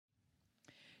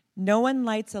No one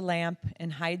lights a lamp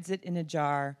and hides it in a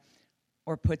jar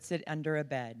or puts it under a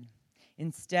bed.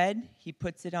 Instead, he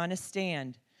puts it on a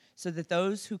stand so that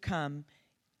those who come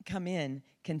in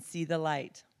can see the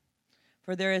light.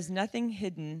 For there is nothing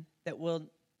hidden that will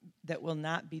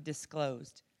not be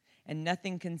disclosed, and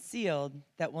nothing concealed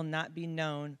that will not be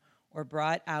known or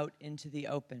brought out into the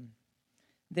open.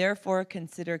 Therefore,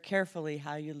 consider carefully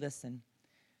how you listen.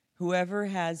 Whoever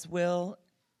has will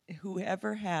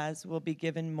be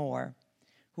given more.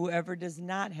 Whoever does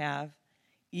not have,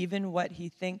 even what he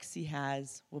thinks he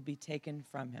has will be taken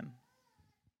from him.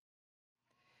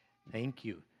 Thank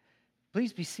you.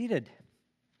 Please be seated.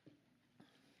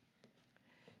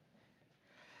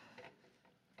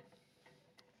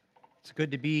 It's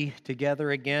good to be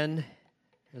together again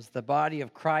as the body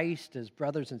of Christ, as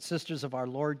brothers and sisters of our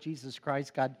Lord Jesus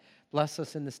Christ. God bless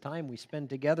us in this time we spend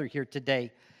together here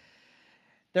today.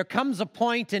 There comes a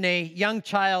point in a young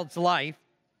child's life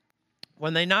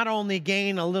when they not only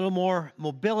gain a little more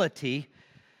mobility,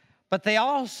 but they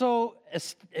also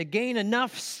gain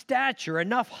enough stature,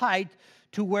 enough height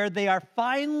to where they are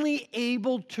finally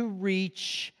able to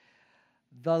reach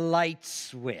the light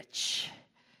switch.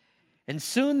 And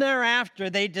soon thereafter,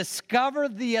 they discover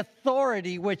the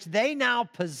authority which they now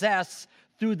possess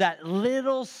through that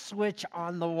little switch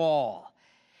on the wall.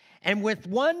 And with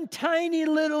one tiny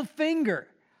little finger,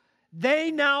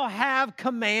 they now have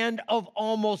command of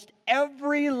almost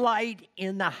every light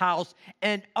in the house.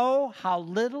 And oh, how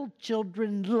little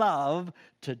children love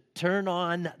to turn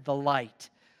on the light.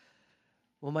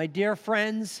 Well, my dear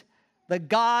friends, the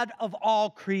God of all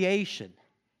creation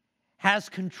has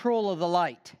control of the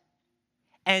light,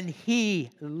 and He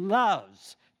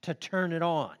loves to turn it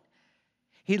on.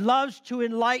 He loves to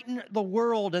enlighten the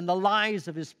world and the lives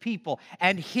of His people,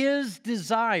 and His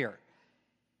desire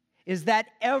is that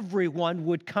everyone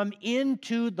would come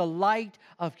into the light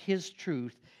of His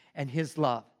truth and His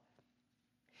love.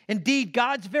 Indeed,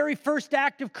 God's very first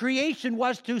act of creation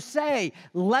was to say,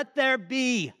 "Let there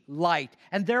be light."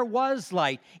 And there was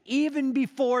light, even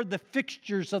before the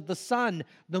fixtures of the sun,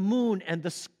 the moon, and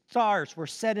the stars were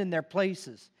set in their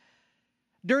places.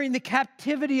 During the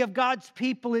captivity of God's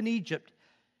people in Egypt,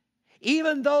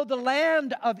 even though the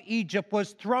land of Egypt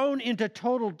was thrown into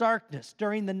total darkness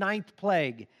during the 9th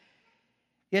plague,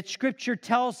 yet Scripture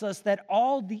tells us that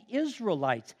all the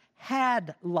Israelites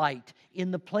had light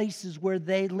in the places where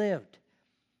they lived.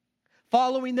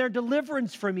 Following their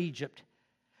deliverance from Egypt,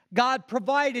 God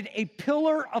provided a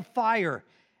pillar of fire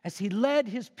as He led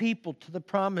His people to the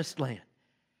promised land.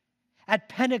 At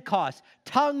Pentecost,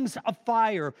 tongues of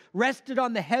fire rested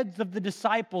on the heads of the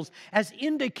disciples as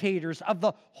indicators of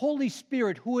the Holy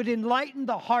Spirit who would enlighten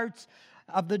the hearts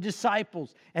of the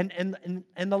disciples and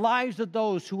the lives of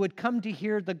those who would come to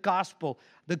hear the gospel,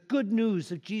 the good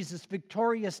news of Jesus'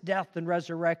 victorious death and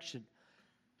resurrection.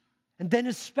 And then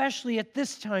especially at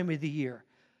this time of the year,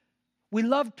 we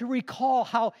love to recall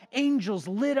how angels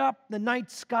lit up the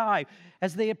night sky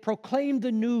as they had proclaimed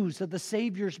the news of the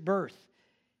Savior's birth,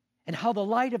 and how the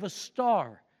light of a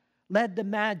star led the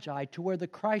Magi to where the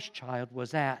Christ child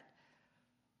was at.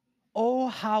 Oh,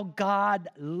 how God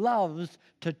loves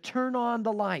to turn on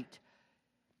the light.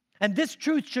 And this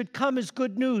truth should come as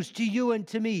good news to you and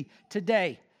to me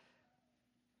today,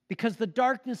 because the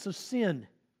darkness of sin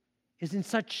is in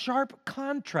such sharp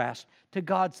contrast to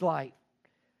God's light.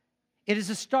 It is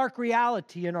a stark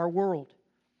reality in our world.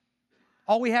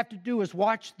 All we have to do is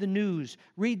watch the news,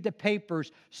 read the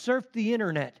papers, surf the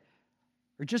internet,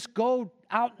 or just go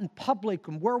out in public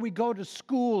and where we go to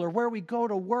school or where we go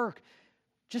to work,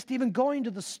 just even going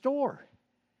to the store.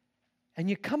 And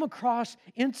you come across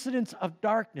incidents of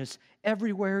darkness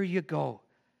everywhere you go.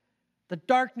 The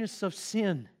darkness of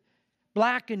sin,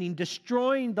 blackening,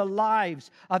 destroying the lives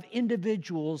of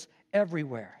individuals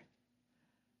everywhere.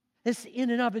 This in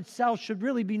and of itself should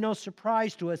really be no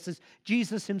surprise to us, as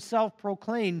Jesus Himself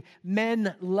proclaimed,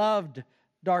 men loved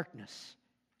darkness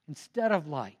instead of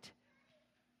light.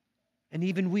 And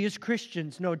even we as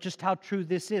Christians know just how true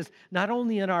this is, not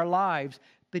only in our lives,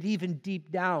 but even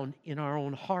deep down in our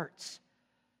own hearts.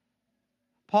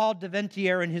 Paul de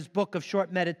Ventier, in his book of short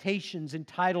meditations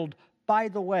entitled, "By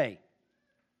the Way,"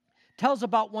 tells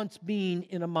about once being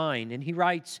in a mine, and he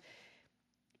writes,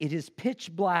 "It is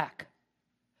pitch black.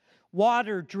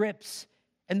 Water drips,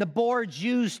 and the boards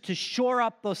used to shore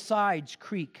up the sides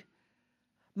creak.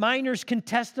 Miners can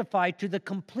testify to the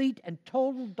complete and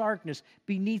total darkness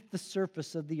beneath the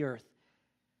surface of the earth.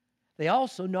 They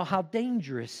also know how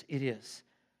dangerous it is.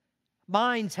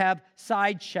 Mines have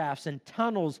side shafts and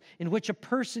tunnels in which a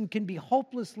person can be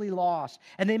hopelessly lost,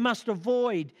 and they must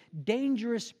avoid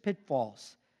dangerous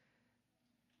pitfalls.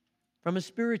 from a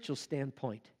spiritual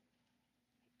standpoint,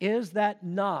 is that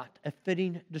not a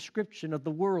fitting description of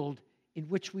the world in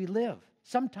which we live?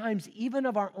 Sometimes even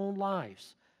of our own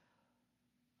lives.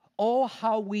 Oh,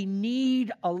 how we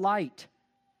need a light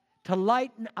to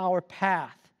lighten our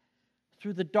path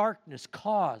through the darkness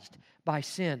caused by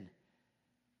sin.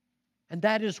 And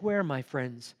that is where, my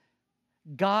friends,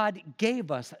 God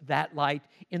gave us that light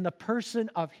in the person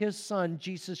of His Son,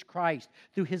 Jesus Christ,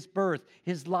 through His birth,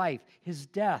 His life, His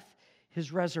death,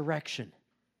 His resurrection.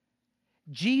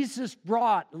 Jesus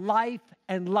brought life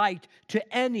and light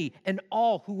to any and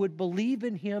all who would believe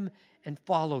in Him and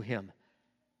follow Him.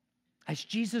 As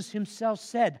Jesus Himself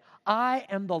said, I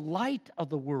am the light of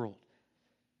the world.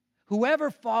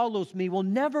 Whoever follows me will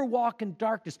never walk in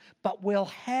darkness, but will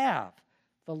have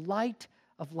the light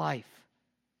of life.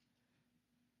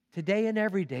 Today and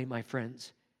every day, my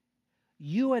friends,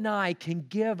 you and I can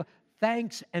give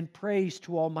thanks and praise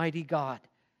to Almighty God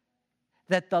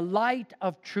that the light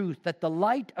of truth, that the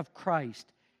light of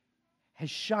Christ has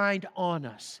shined on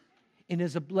us and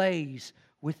is ablaze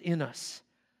within us.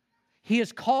 He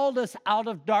has called us out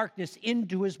of darkness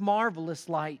into His marvelous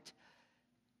light.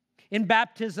 In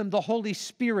baptism, the Holy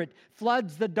Spirit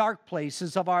floods the dark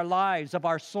places of our lives, of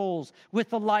our souls,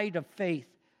 with the light of faith.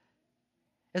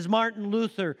 As Martin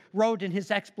Luther wrote in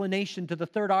his explanation to the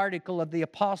third article of the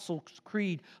Apostles'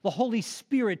 Creed, the Holy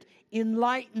Spirit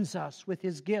enlightens us with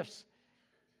His gifts.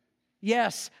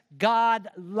 Yes, God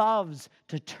loves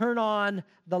to turn on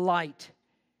the light.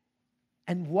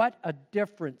 And what a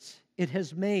difference it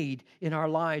has made in our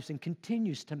lives and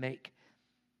continues to make.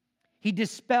 He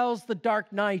dispels the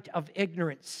dark night of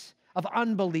ignorance, of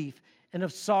unbelief, and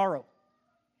of sorrow,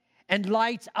 and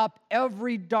lights up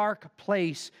every dark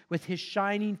place with His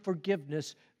shining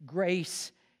forgiveness,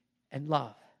 grace, and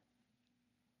love.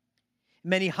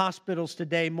 Many hospitals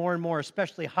today, more and more,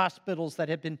 especially hospitals that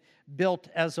have been built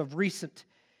as of recent,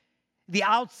 the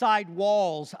outside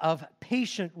walls of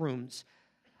patient rooms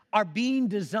are being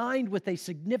designed with a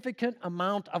significant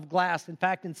amount of glass. In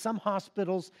fact, in some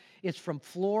hospitals, it's from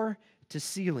floor to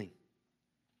ceiling.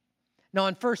 Now,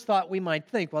 on first thought, we might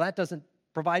think, well, that doesn't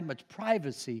provide much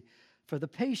privacy for the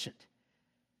patient.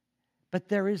 But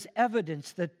there is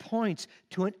evidence that points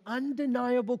to an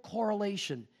undeniable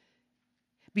correlation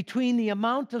between the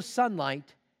amount of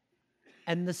sunlight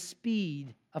and the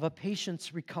speed of a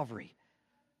patient's recovery.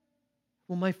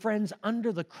 Well, my friends,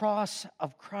 under the cross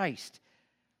of Christ,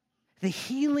 the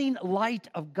healing light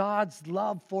of God's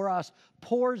love for us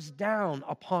pours down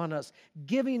upon us,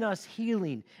 giving us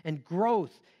healing and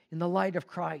growth in the light of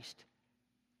Christ.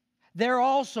 There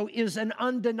also is an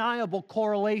undeniable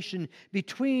correlation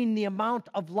between the amount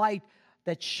of light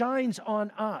that shines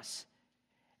on us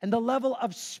and the level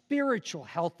of spiritual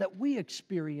health that we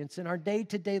experience in our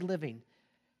day-to-day living.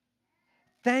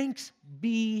 Thanks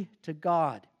be to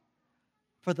God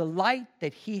for the light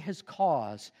that He has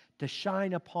caused to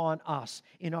shine upon us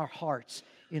in our hearts,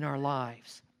 in our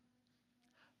lives.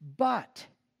 But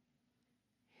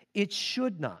it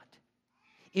should not,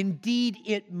 indeed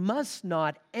it must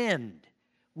not end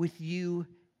with you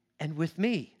and with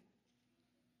me.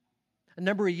 A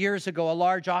number of years ago, a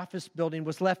large office building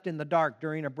was left in the dark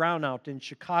during a brownout in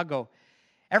Chicago.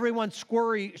 Everyone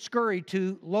scurried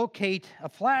to locate a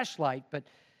flashlight, but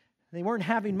they weren't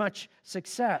having much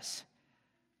success.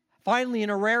 Finally, in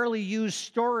a rarely used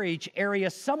storage area,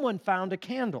 someone found a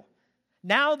candle.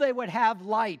 Now they would have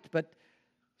light, but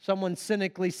someone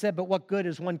cynically said, but what good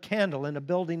is one candle in a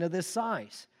building of this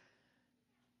size?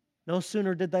 No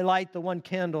sooner did they light the one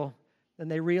candle than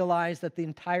they realized that the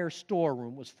entire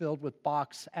storeroom was filled with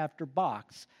box after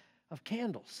box of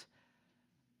candles.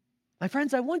 My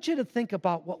friends, I want you to think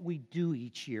about what we do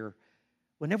each year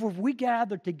whenever we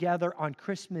gather together on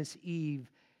Christmas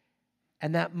Eve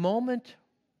and that moment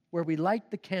where we light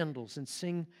the candles and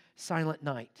sing Silent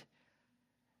Night.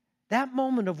 That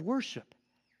moment of worship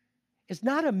is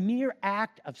not a mere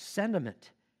act of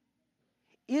sentiment.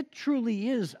 It truly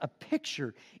is a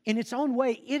picture. In its own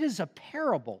way, it is a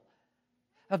parable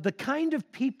of the kind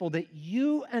of people that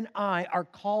you and I are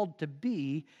called to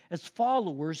be as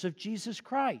followers of Jesus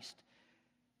Christ.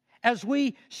 As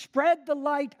we spread the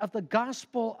light of the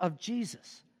gospel of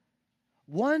Jesus,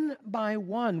 one by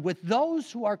one, with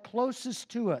those who are closest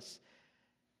to us,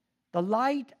 the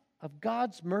light of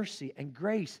God's mercy and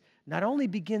grace not only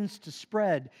begins to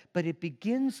spread, but it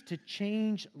begins to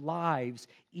change lives,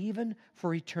 even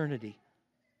for eternity.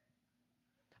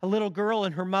 A little girl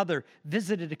and her mother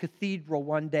visited a cathedral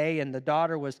one day, and the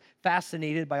daughter was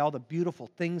fascinated by all the beautiful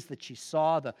things that she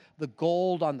saw, the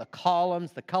gold on the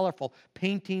columns, the colorful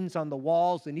paintings on the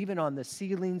walls, and even on the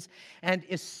ceilings. And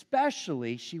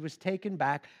especially, she was taken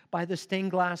back by the stained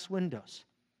glass windows.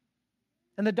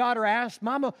 And the daughter asked,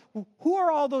 "Mama, who are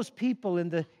all those people in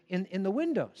the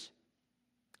windows?"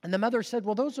 And the mother said,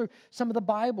 "Well, those are some of the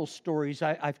Bible stories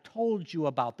I've told you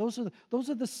about. Those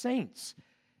are the saints."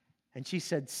 And she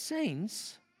said,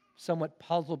 "Saints?" Somewhat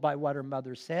puzzled by what her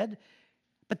mother said.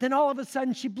 But then all of a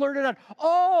sudden she blurted out,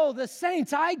 "Oh, the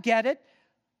saints, I get it.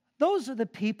 Those are the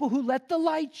people who let the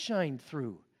light shine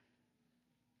through."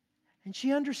 And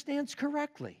she understands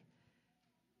correctly.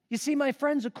 You see, my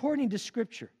friends, according to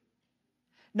Scripture,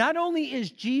 not only is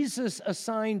Jesus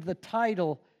assigned the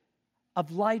title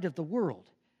of light of the world,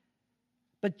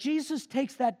 but Jesus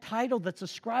takes that title that's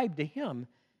ascribed to him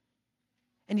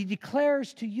and he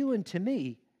declares to you and to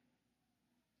me,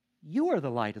 you are the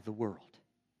light of the world.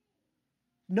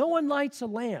 No one lights a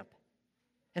lamp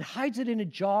and hides it in a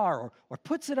jar or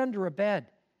puts it under a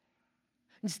bed.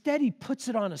 Instead, he puts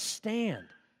it on a stand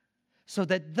so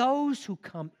that those who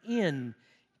come in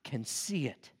can see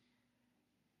it.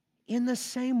 In the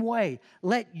same way,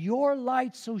 let your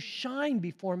light so shine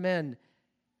before men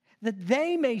that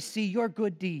they may see your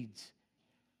good deeds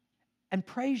and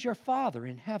praise your Father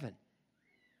in heaven.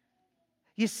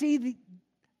 You see,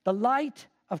 the light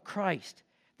of Christ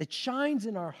that shines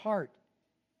in our heart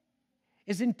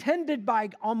is intended by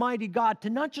Almighty God to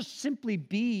not just simply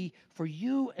be for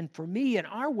you and for me and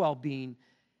our well-being,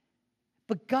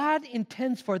 but God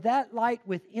intends for that light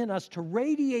within us to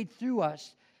radiate through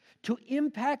us to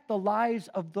impact the lives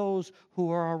of those who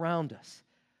are around us.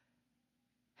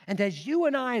 And as you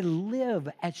and I live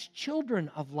as children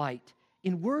of light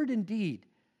in word and deed,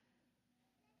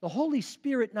 the Holy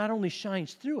Spirit not only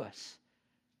shines through us,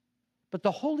 but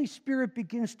the Holy Spirit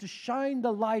begins to shine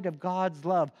the light of God's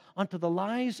love onto the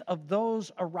lives of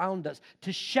those around us,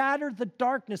 to shatter the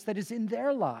darkness that is in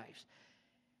their lives,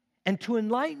 and to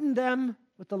enlighten them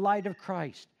with the light of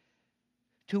Christ,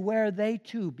 to where they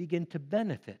too begin to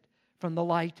benefit from the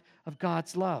light of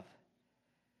God's love.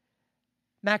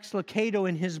 Max Lucado,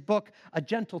 in his book, A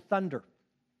Gentle Thunder,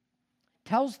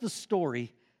 tells the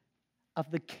story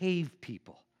of the cave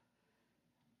people.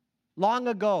 Long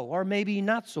ago, or maybe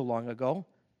not so long ago,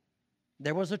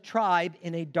 there was a tribe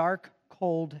in a dark,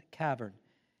 cold cavern.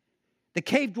 The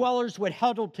cave dwellers would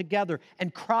huddle together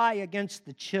and cry against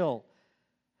the chill.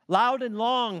 Loud and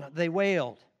long they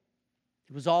wailed.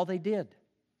 It was all they did.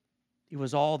 It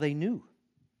was all they knew.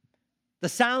 The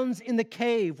sounds in the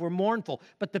cave were mournful,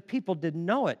 but the people didn't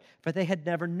know it, for they had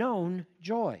never known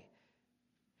joy.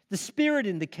 The spirit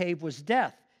in the cave was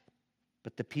death,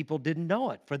 but the people didn't know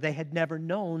it, for they had never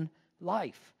known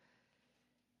life.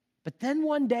 But then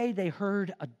one day they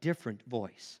heard a different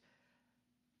voice.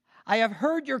 "I have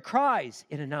heard your cries,"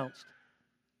 it announced.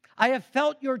 "I have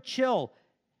felt your chill,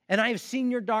 and I have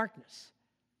seen your darkness.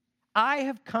 I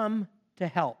have come to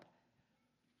help."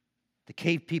 The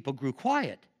cave people grew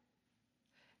quiet.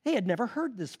 They had never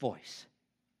heard this voice.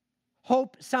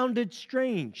 Hope sounded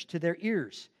strange to their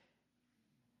ears.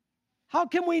 "How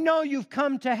can we know you've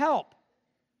come to help?"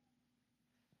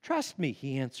 "Trust me,"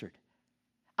 he answered.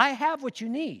 "I have what you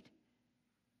need."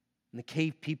 And the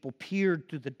cave people peered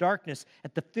through the darkness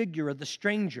at the figure of the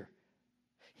stranger.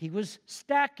 He was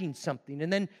stacking something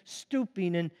and then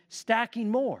stooping and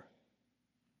stacking more.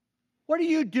 "What are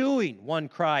you doing?" one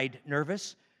cried,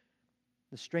 nervous.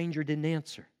 The stranger didn't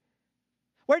answer.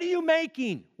 "What are you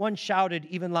making?" one shouted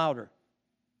even louder.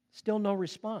 Still no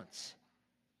response.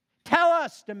 "Tell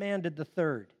us," demanded the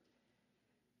third.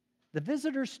 The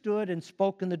visitor stood and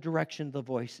spoke in the direction of the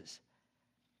voices.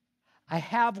 "I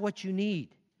have what you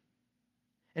need."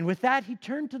 And with that, he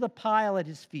turned to the pile at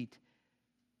his feet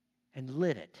and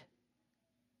lit it.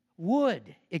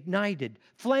 Wood ignited,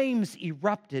 flames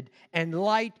erupted, and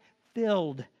light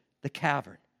filled the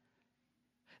cavern.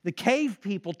 The cave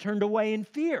people turned away in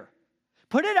fear.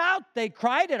 "Put it out," they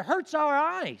cried. "It hurts our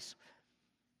eyes."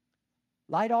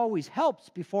 "Light always helps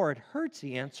before it hurts,"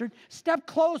 he answered. "Step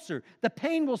closer. The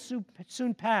pain will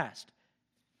soon pass."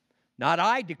 "Not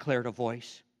I," declared a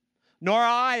voice. "Nor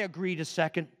I," agreed a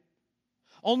second.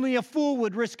 "Only a fool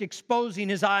would risk exposing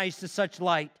his eyes to such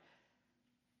light."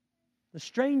 The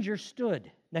stranger stood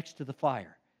next to the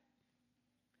fire.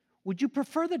 "Would you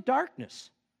prefer the darkness?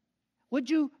 Would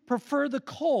you prefer the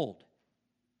cold?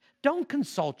 Don't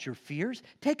consult your fears.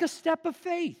 Take a step of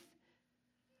faith."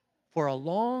 For a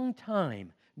long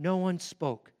time, no one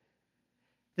spoke.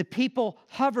 The people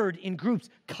hovered in groups,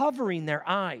 covering their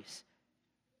eyes.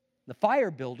 The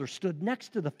fire builder stood next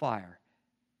to the fire.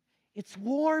 It's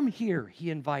warm here, he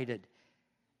invited.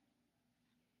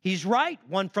 He's right,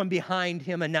 one from behind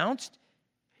him announced.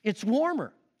 It's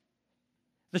warmer.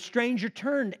 The stranger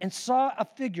turned and saw a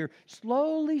figure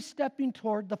slowly stepping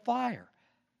toward the fire.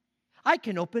 I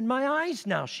can open my eyes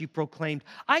now, she proclaimed.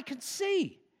 I can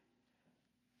see.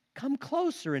 Come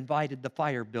closer, invited the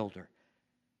fire builder.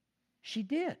 She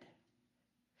did.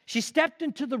 She stepped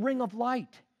into the ring of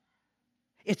light.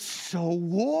 It's so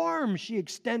warm, she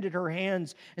extended her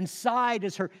hands and sighed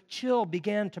as her chill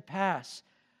began to pass.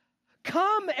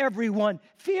 Come, everyone,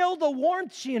 feel the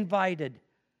warmth, she invited.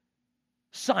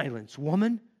 Silence,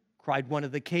 woman, cried one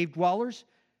of the cave dwellers.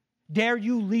 Dare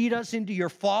you lead us into your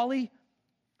folly?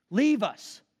 Leave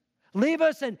us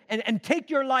and take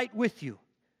your light with you.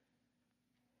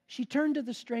 She turned to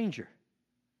the stranger.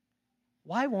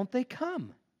 Why won't they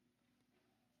come?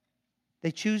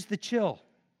 They choose the chill.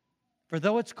 For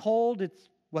though it's cold, it's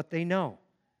what they know.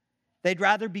 They'd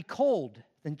rather be cold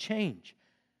than change.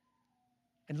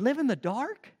 And live in the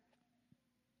dark?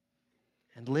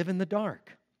 And live in the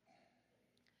dark.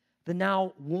 The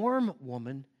now warm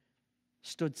woman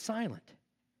stood silent,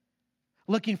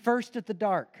 looking first at the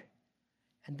dark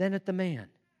and then at the man.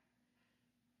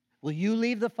 Will you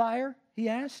leave the fire? He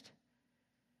asked.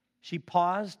 She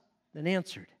paused, then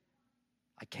answered,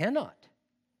 I cannot.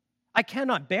 I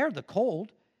cannot bear the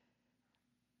cold.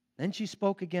 Then she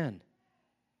spoke again.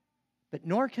 But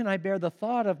nor can I bear the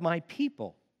thought of my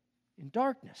people in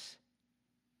darkness.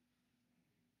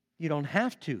 You don't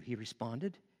have to, he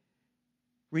responded,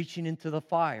 reaching into the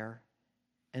fire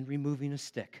and removing a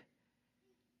stick.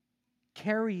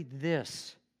 Carry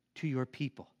this to your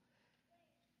people.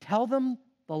 Tell them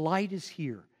the light is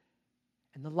here,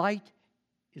 and the light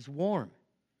is warm.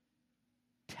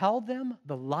 Tell them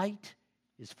the light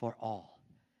is for all.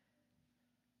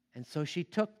 And so she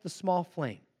took the small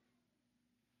flame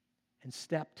and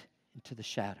stepped into the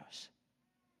shadows.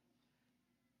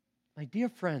 My dear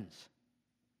friends,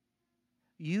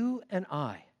 you and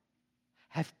I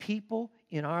have people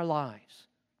in our lives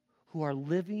who are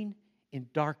living in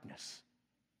darkness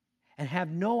and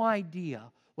have no idea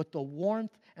what the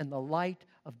warmth and the light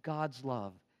of God's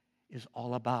love is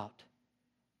all about.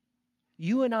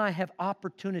 You and I have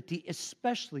opportunity,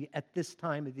 especially at this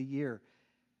time of the year,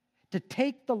 to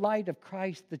take the light of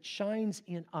Christ that shines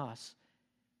in us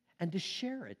and to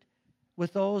share it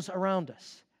with those around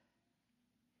us.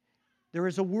 There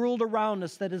is a world around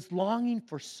us that is longing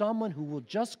for someone who will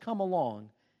just come along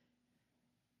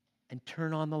and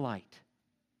turn on the light.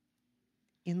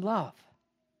 In love,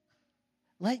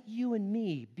 let you and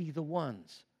me be the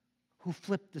ones who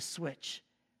flip the switch.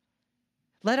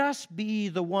 Let us be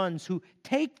the ones who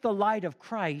take the light of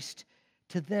Christ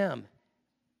to them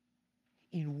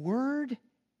in word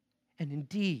and in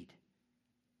deed.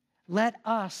 Let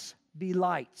us be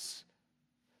lights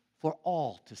for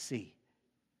all to see.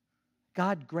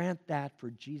 God grant that for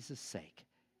Jesus' sake.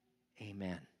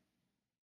 Amen.